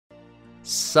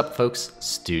Sup folks,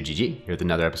 StugeGG here with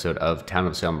another episode of Town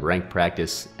of Salem Rank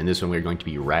Practice. In this one we're going to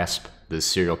be Rasp, the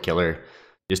serial killer,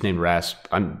 just named Rasp.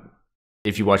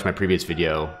 If you watch my previous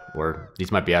video, or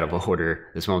these might be out of order,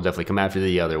 this one will definitely come after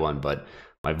the other one, but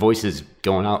my voice is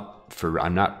going out for,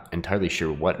 I'm not entirely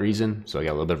sure what reason, so I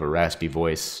got a little bit of a raspy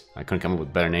voice. I couldn't come up with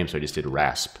a better name, so I just did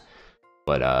Rasp.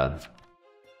 But I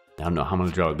don't know how I'm going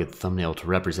to draw a good thumbnail to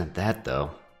represent that though.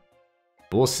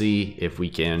 But we'll see if we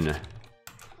can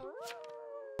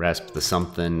Rasp the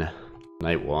something,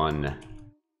 night one.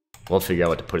 We'll figure out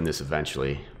what to put in this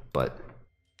eventually, but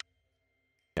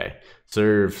okay.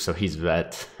 Serve, so he's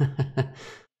vet.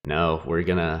 No, we're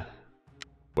gonna,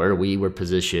 we're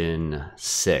position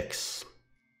 6.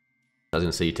 I was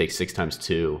gonna say you take 6 times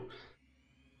 2.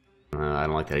 I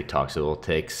don't like that he talks, so we'll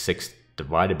take 6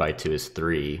 divided by 2 is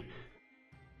 3.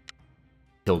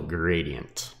 Kill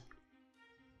gradient.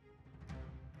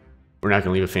 We're not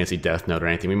gonna leave a fancy death note or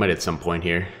anything. We might at some point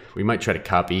here. We might try to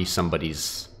copy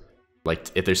somebody's, like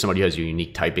if there's somebody who has a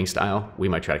unique typing style, we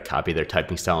might try to copy their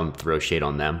typing style and throw shade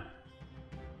on them.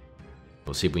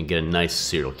 We'll see if we can get a nice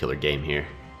serial killer game here.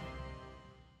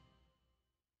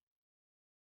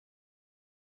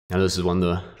 Now this is one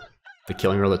of the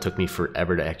killing roll that took me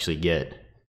forever to actually get.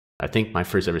 I think my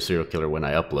first ever serial killer when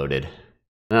I uploaded.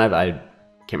 And I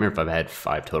can't remember if I've had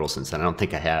 5 total since then. I don't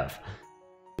think I have.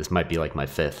 This might be like my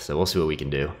 5th, so we'll see what we can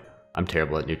do. I'm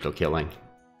terrible at neutral killing.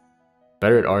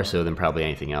 Better at Arso than probably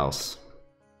anything else.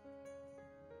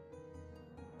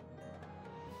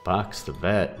 Box the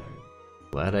vet.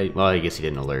 Well, I guess he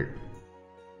didn't alert.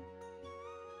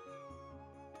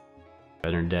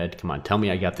 Veteran dead. Come on, tell me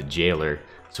I got the jailer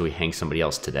so we hang somebody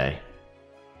else today.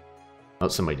 Oh,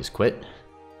 somebody just quit.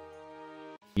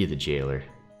 Be the jailer.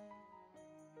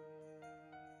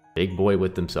 Big boy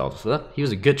with themselves. Well, he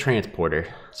was a good transporter,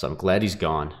 so I'm glad he's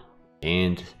gone.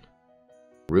 And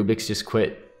Rubik's just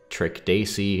quit. Trick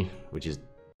Daisy, which is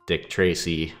Dick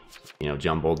Tracy, you know,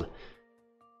 jumbled.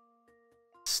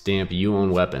 Stamp, you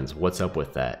own weapons. What's up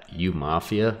with that? You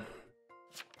mafia?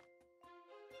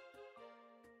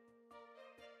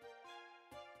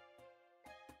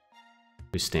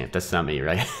 Who's stamped? That's not me,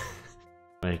 right?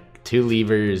 Like 2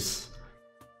 levers,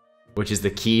 which is the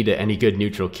key to any good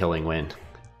neutral killing win.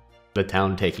 The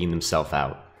town taking themselves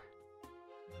out.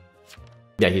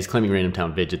 Yeah, he's claiming random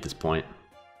town vidge at this point.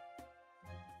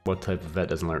 What type of vet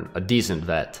doesn't learn? A decent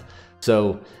vet.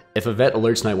 So, if a vet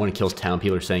alerts night 1 and kills town,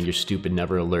 people are saying you're stupid,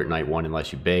 never alert night 1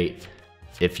 unless you bait.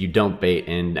 If you don't bait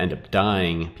and end up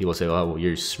dying, people say, oh, well,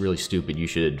 you're really stupid, you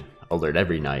should alert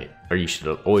every night. Or you should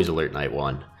always alert night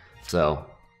 1. So,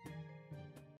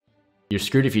 you're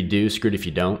screwed if you do, screwed if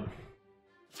you don't.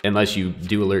 Unless you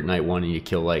do alert night 1 and you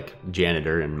kill like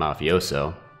janitor and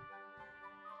mafioso.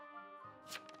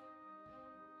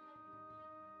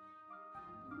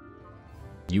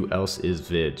 You else is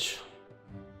vidge.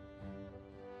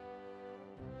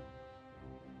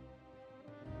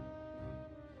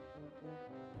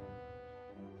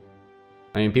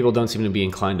 I mean, people don't seem to be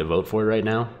inclined to vote for it right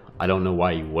now. I don't know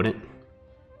why you wouldn't.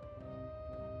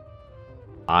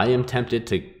 I am tempted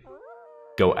to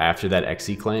go after that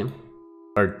XE claim.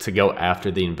 Or to go after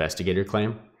the investigator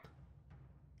claim.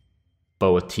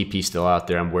 But with TP still out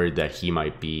there, I'm worried that he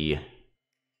might be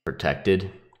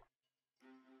protected.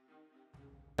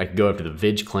 I could go after the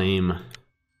Vidge claim.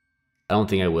 I don't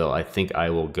think I will. I think I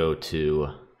will go to...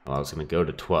 Well, I was going to go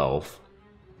to 12.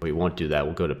 But we won't do that.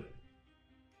 We'll go to...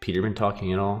 Peterman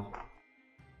talking at all?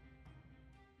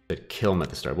 But kill him at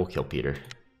the start. We'll kill Peter.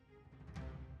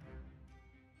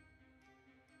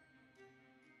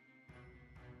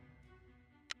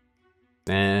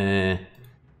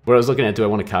 What I was looking at, do I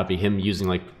want to copy him using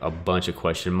like a bunch of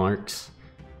question marks?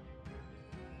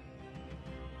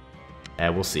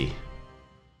 We'll see.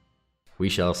 We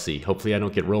shall see. Hopefully I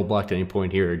don't get roadblocked at any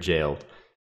point here or jailed.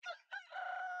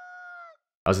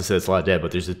 I was gonna say it's a lot dead,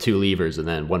 but there's the 2 levers and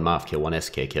then 1 Moth kill, 1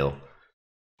 SK kill.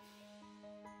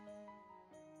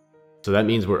 So that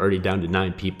means we're already down to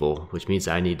 9 people, which means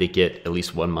I need to get at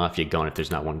least 1 Mafia gone if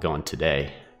there's not one gone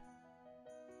today.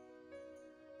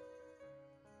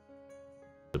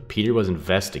 So Peter was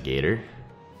investigator.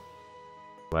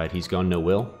 Glad he's gone. No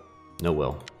will? No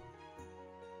will.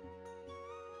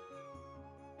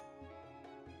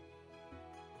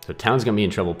 So town's gonna be in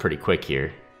trouble pretty quick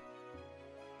here.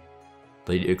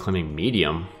 Lady claiming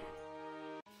medium.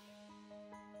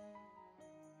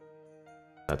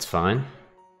 That's fine.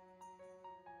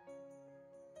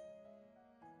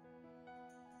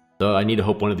 So I need to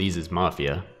hope one of these is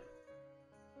Mafia.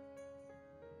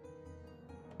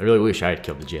 I really wish I had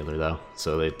killed the jailer though,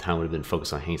 so the town would have been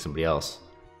focused on hanging somebody else.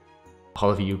 All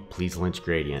of you, please lynch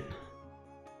Gradient.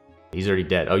 He's already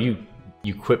dead. Oh, you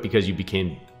You quit because you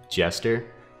became Jester?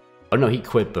 Oh no, he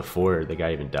quit before the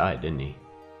guy even died, didn't he?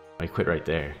 He quit right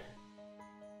there.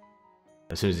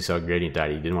 As soon as he saw Gradient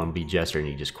died, he didn't want to be Jester and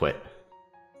he just quit.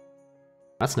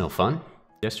 That's no fun.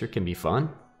 Jester can be fun.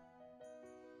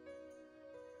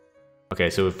 Okay,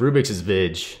 so if Rubik's is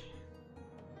Vig,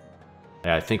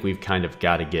 yeah, I think we've kind of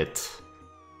got to get...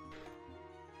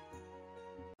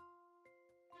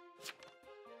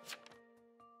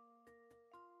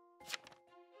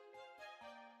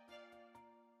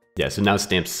 Yeah, so now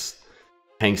Stamp's...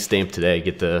 Hang Stamp today,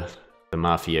 get the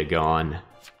Mafia gone.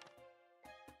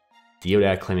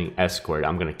 Deodat claiming Escort,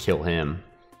 I'm gonna kill him.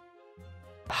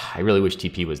 I really wish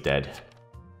TP was dead.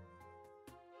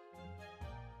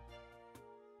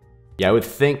 Yeah, I would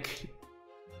think...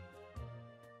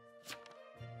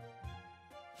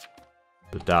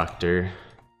 The Doctor.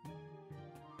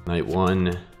 Night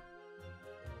 1.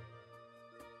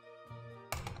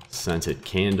 Scented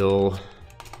Candle.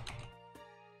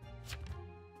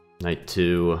 Night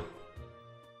 2.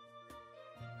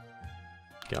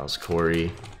 Gals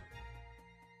Corey.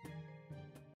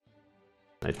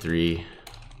 Night 3.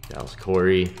 Gals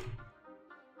Corey.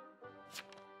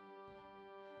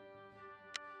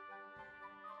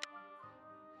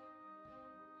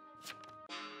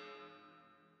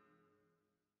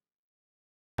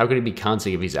 How could he be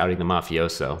consig if he's outing the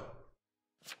Mafioso?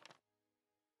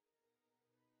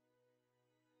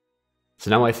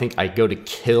 So now I think I go to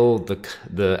kill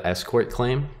the Escort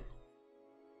claim.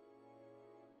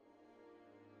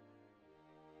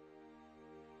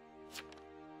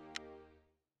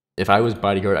 If I was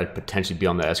Bodyguard, I'd potentially be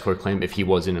on the Escort claim if he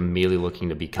wasn't immediately looking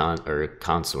to be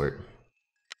Consort.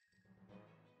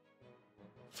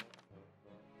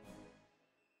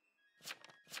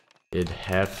 It'd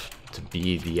have to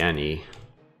be the Any.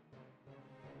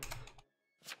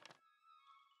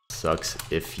 Sucks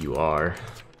if you are.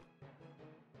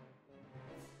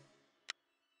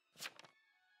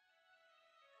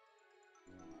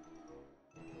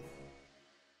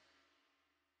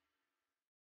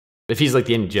 If he's like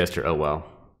the Any Jester, oh well.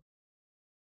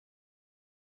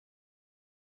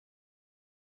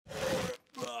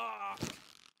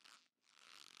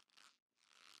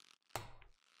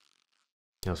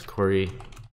 How's Corey?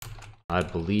 I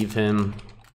believe him.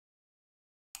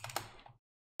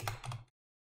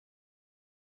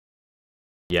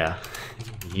 Yeah,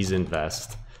 he's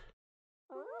Invest.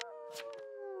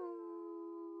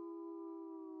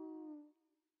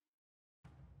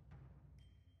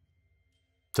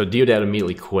 So Deodat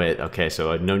immediately quit. Okay,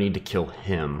 so no need to kill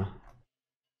him.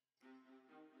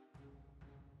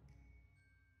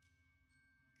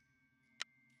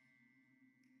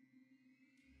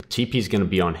 TP's gonna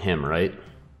be on him, right?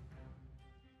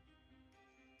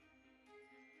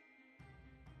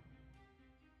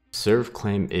 Serve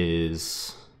claim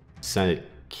is Senate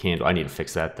Candle. I need to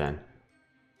fix that then.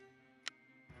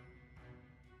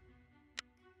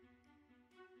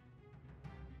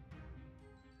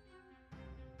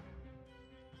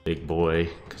 Big boy,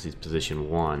 because he's position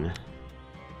 1.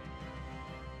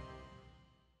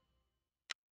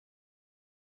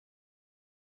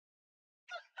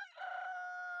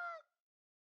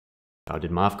 Oh, did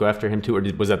Moff go after him too, or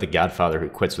was that the Godfather who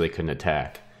quit so they couldn't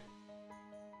attack?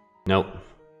 Nope.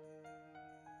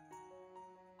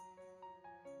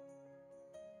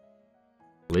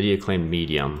 Lydia claimed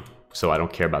medium, so I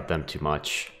don't care about them too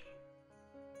much.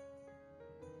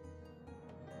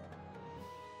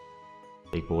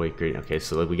 Big boy, great. Okay,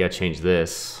 so we gotta change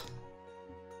this.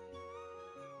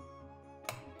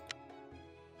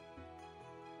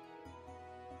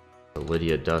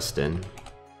 Lydia Dustin.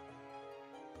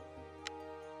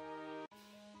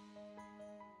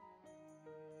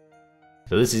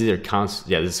 So this is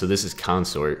either so this is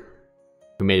Consort,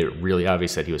 who made it really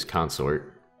obvious that he was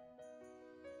Consort.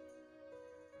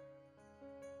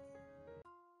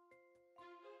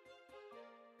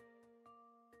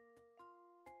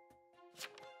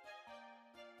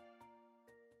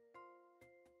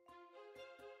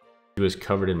 He was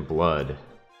covered in blood.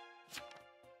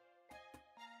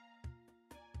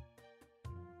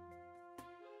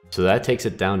 So that takes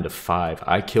it down to 5.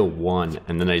 I kill 1,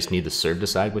 and then I just need the serve to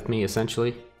side with me,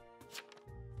 essentially.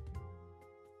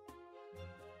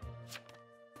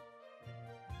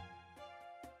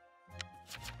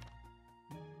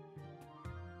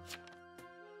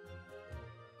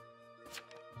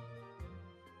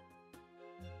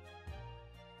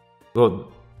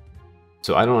 Well,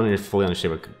 so I don't fully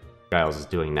understand what Giles is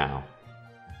doing now.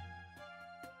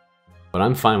 But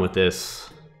I'm fine with this.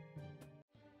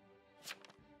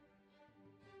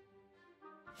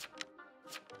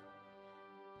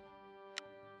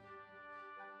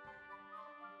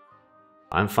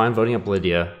 I'm fine voting up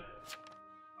Lydia.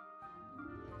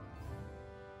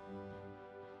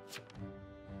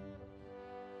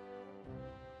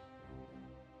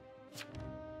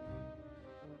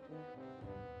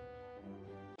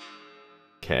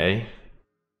 Okay.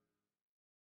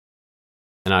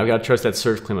 And I've got to trust that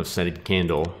search claim of Scented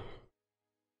Candle.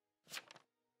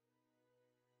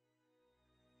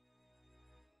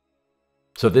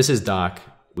 So if this is Doc,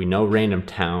 we know random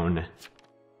town.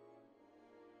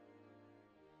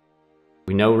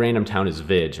 We know random town is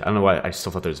Vidge. I don't know why I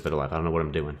still thought there was Vid alive. I don't know what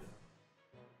I'm doing.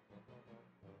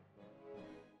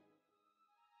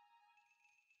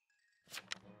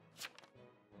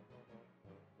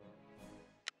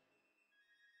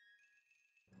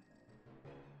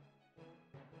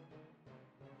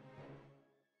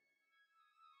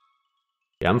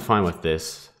 Yeah, I'm fine with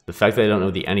this. The fact that I don't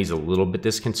know the Any's a little bit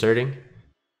disconcerting.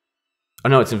 Oh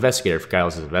no, it's Investigator for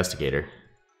Giles' Investigator.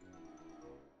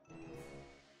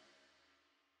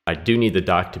 I do need the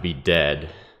Doc to be dead.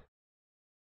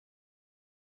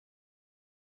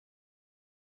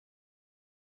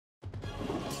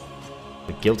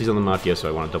 The guilty's on the Mafia, so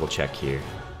I want to double check here.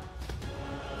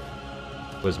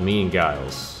 It was me and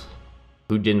Giles.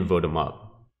 Who didn't vote him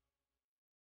up?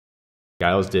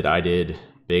 Giles did, I did,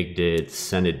 Big did,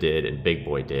 Senate did, and Big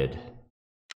Boy did.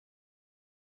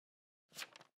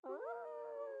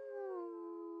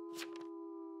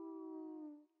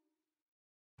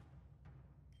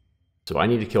 So I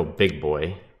need to kill Big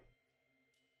Boy.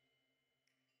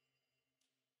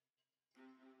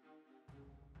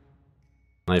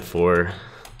 Night 4.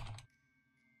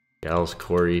 Giles,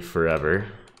 Corey, forever.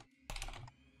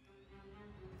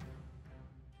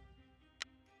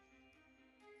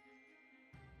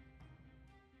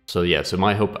 So yeah, so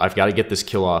my hope, I've got to get this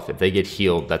kill off. If they get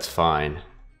healed, that's fine.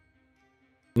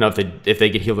 No, if they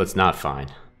get healed, that's not fine,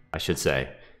 I should say.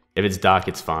 If it's Doc,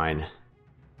 it's fine.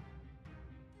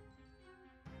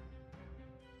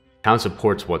 Town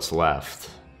supports what's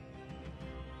left.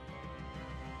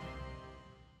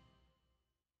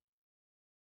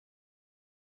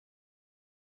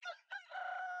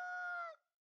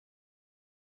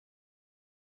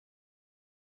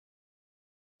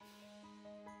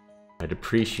 I'd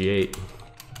appreciate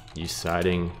you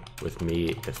siding with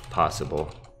me if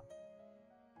possible.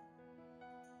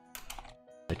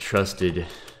 I trusted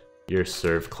your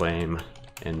serve claim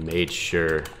and made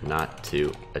sure not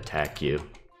to attack you.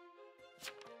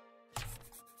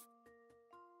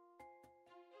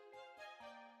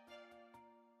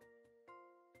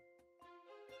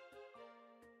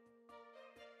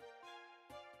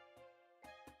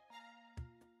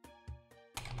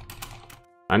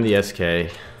 I'm the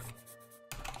SK.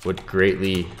 Would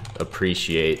greatly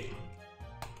appreciate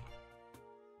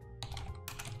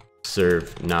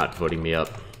serve not voting me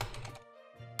up.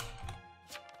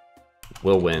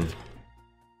 We'll win.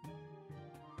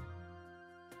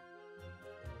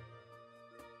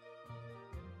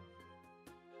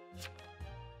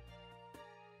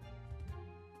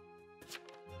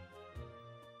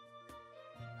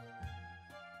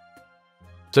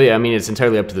 So yeah, I mean, it's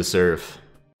entirely up to the serve.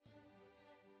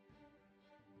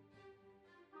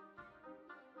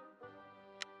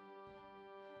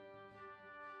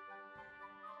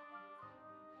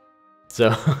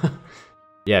 So,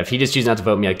 yeah, if he just chooses not to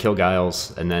vote me, I'd kill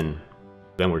Giles, and then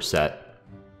we're set.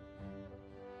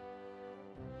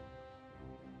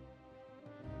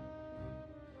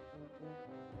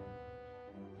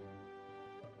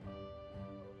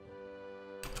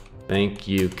 Thank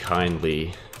you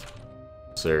kindly,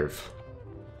 serve.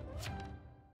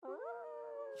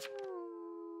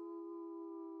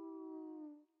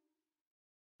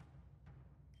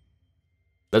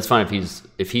 That's fine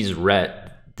if he's Rhett.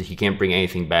 He can't bring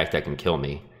anything back that can kill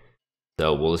me.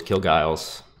 So we'll just kill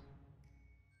Giles.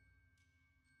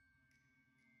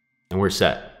 And we're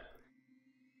set.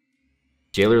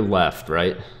 Jailer left,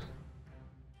 right?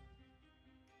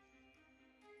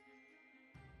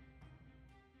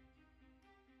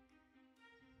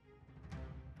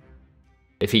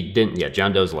 If he didn't, yeah,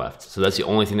 John Doe's left. So that's the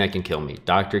only thing that can kill me.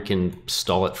 Doctor can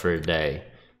stall it for a day.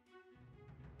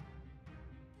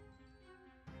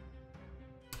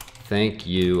 Thank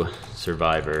you,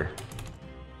 Survivor.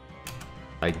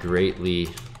 I greatly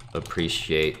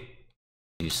appreciate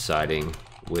you siding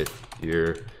with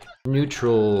your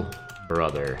neutral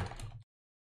brother.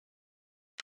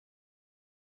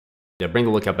 Yeah, bring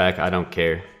the lookout back. I don't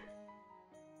care.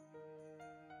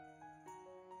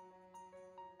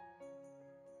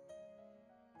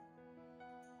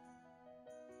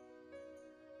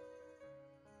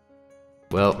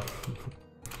 Well,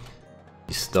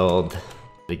 you stalled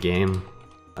the game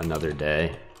another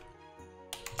day.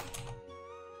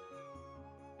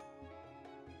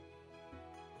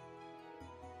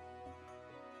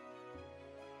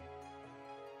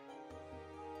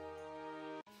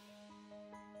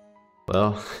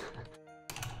 Well,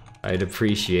 I'd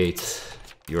appreciate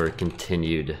your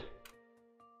continued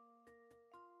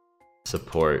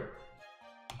support.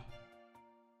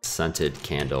 Scented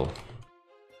candle.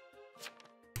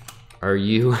 Are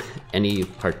you any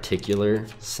particular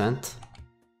scent?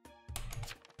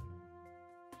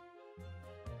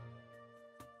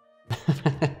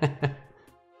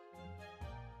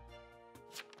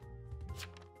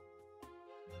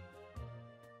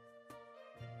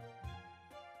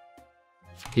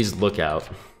 He's lookout.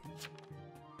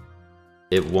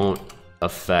 It won't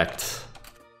affect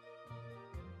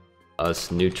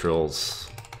us neutrals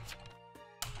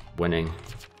winning.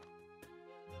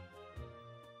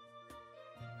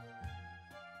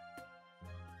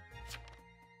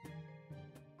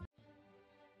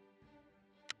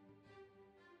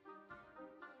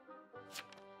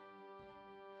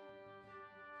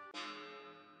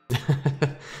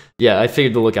 Yeah, I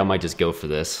figured the lookout might just go for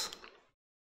this.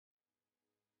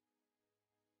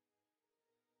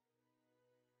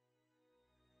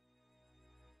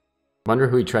 Wonder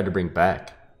who he tried to bring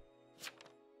back.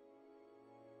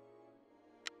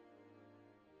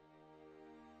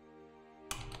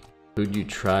 Who'd you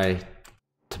try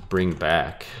to bring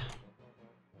back?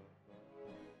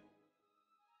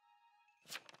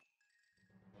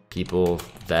 People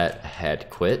that had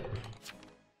quit?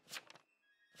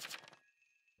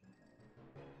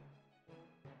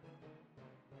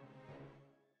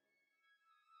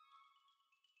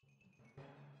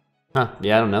 Huh,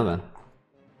 yeah, I don't know then.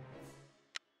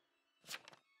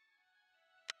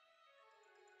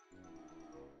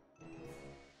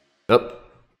 Oh.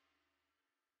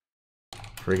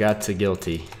 Forgot to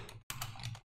guilty.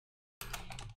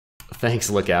 Thanks,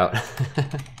 lookout.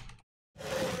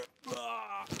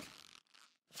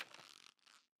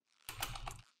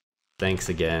 Thanks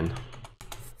again.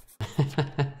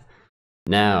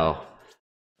 Now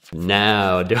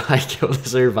do I kill the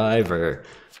survivor?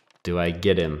 Do I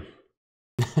get him?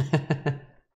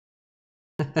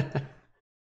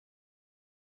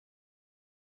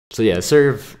 So yeah,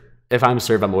 serve. If I'm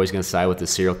serve, I'm always gonna side with the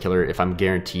serial killer if I'm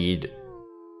guaranteed,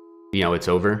 you know, it's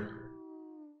over.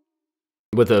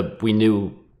 We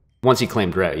knew once he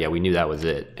claimed Ret, yeah, we knew that was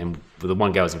it. And the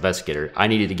one guy was investigator. I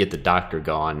needed to get the doctor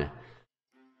gone.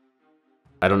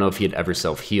 I don't know if he had ever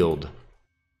self-healed,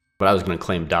 but I was gonna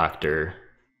claim doctor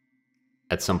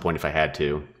at some point if I had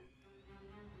to.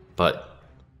 But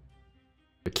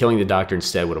killing the doctor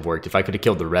instead would have worked. If I could have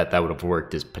killed the Ret, that would have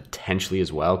worked as potentially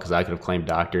as well, because I could have claimed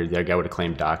doctor, the other guy would have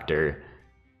claimed doctor.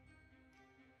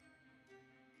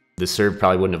 The serve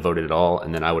probably wouldn't have voted at all,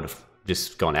 and then I would have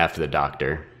just gone after the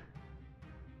doctor.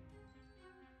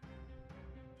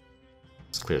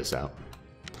 Let's clear this out.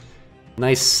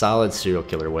 Nice, solid serial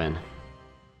killer win.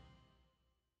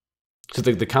 So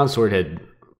the consort had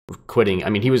quitting. I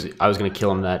mean, I was going to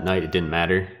kill him that night. It didn't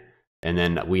matter. And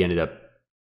then we ended up,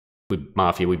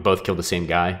 Mafia, we both killed the same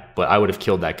guy. But I would have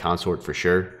killed that consort for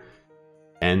sure.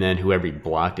 And then whoever he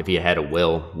blocked, if he had a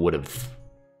will, would have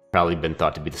probably been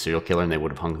thought to be the serial killer, and they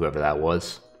would have hung whoever that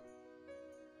was.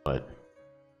 But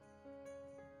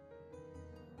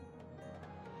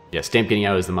yeah, Stamp getting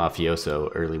out as the mafioso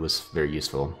early was very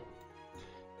useful.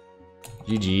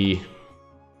 GG.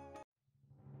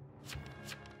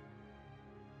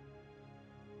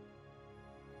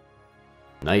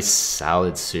 Nice,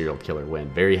 solid serial killer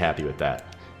win. Very happy with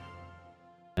that.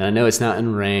 And I know it's not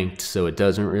in ranked, so it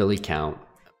doesn't really count.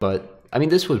 But, I mean,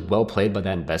 this was well played by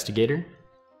that investigator.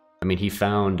 I mean, he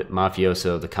found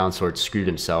Mafioso, the consort screwed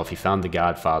himself. He found the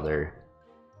Godfather.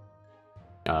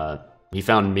 He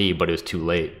found me, but it was too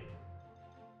late.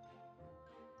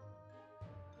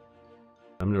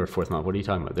 I'm never a fourth moth. What are you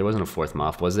talking about? There wasn't a fourth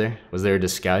moth, was there? Was there a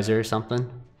disguiser or something?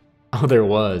 Oh, there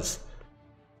was.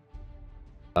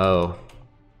 Oh.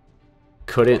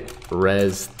 Couldn't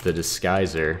res the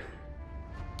disguiser.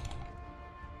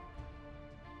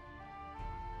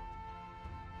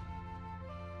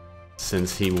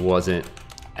 Since he wasn't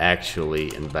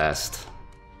actually invest.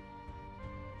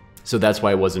 So that's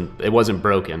why it wasn't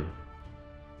broken.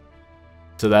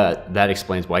 So that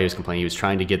explains why he was complaining. He was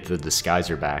trying to get the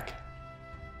disguiser back,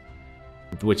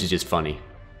 which is just funny.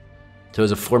 So it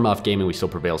was a 4-moth game and we still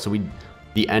prevailed. So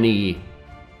the any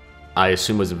I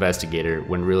assume was investigator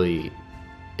when really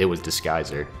it was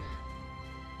disguiser.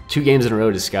 2 games in a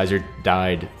row, disguiser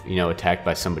died, you know, attacked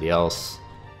by somebody else.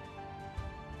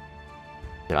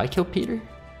 Did I kill Peter?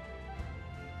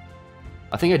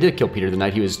 I think I did kill Peter the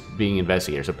night he was being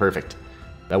investigator, so perfect.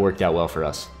 That worked out well for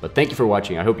us. But thank you for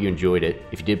watching. I hope you enjoyed it.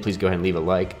 If you did, please go ahead and leave a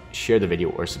like, share the video,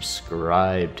 or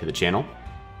subscribe to the channel.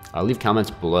 Leave comments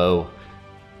below.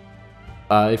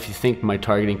 If you think my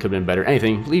targeting could have been better,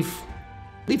 anything, leave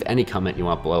Leave any comment you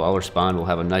want below. I'll respond. We'll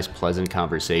have a nice, pleasant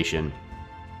conversation.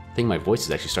 I think my voice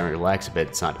is actually starting to relax a bit.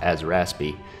 It's not as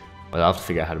raspy. But I'll have to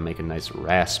figure out how to make a nice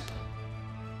rasp.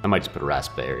 I might just put a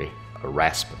raspberry. A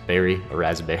raspberry. A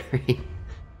raspberry.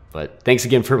 But thanks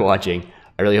again for watching.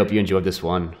 I really hope you enjoyed this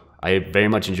one. I very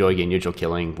much enjoy getting neutral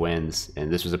killing wins,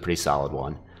 and this was a pretty solid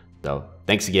one. So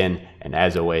thanks again, and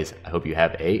as always, I hope you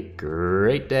have a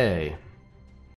great day.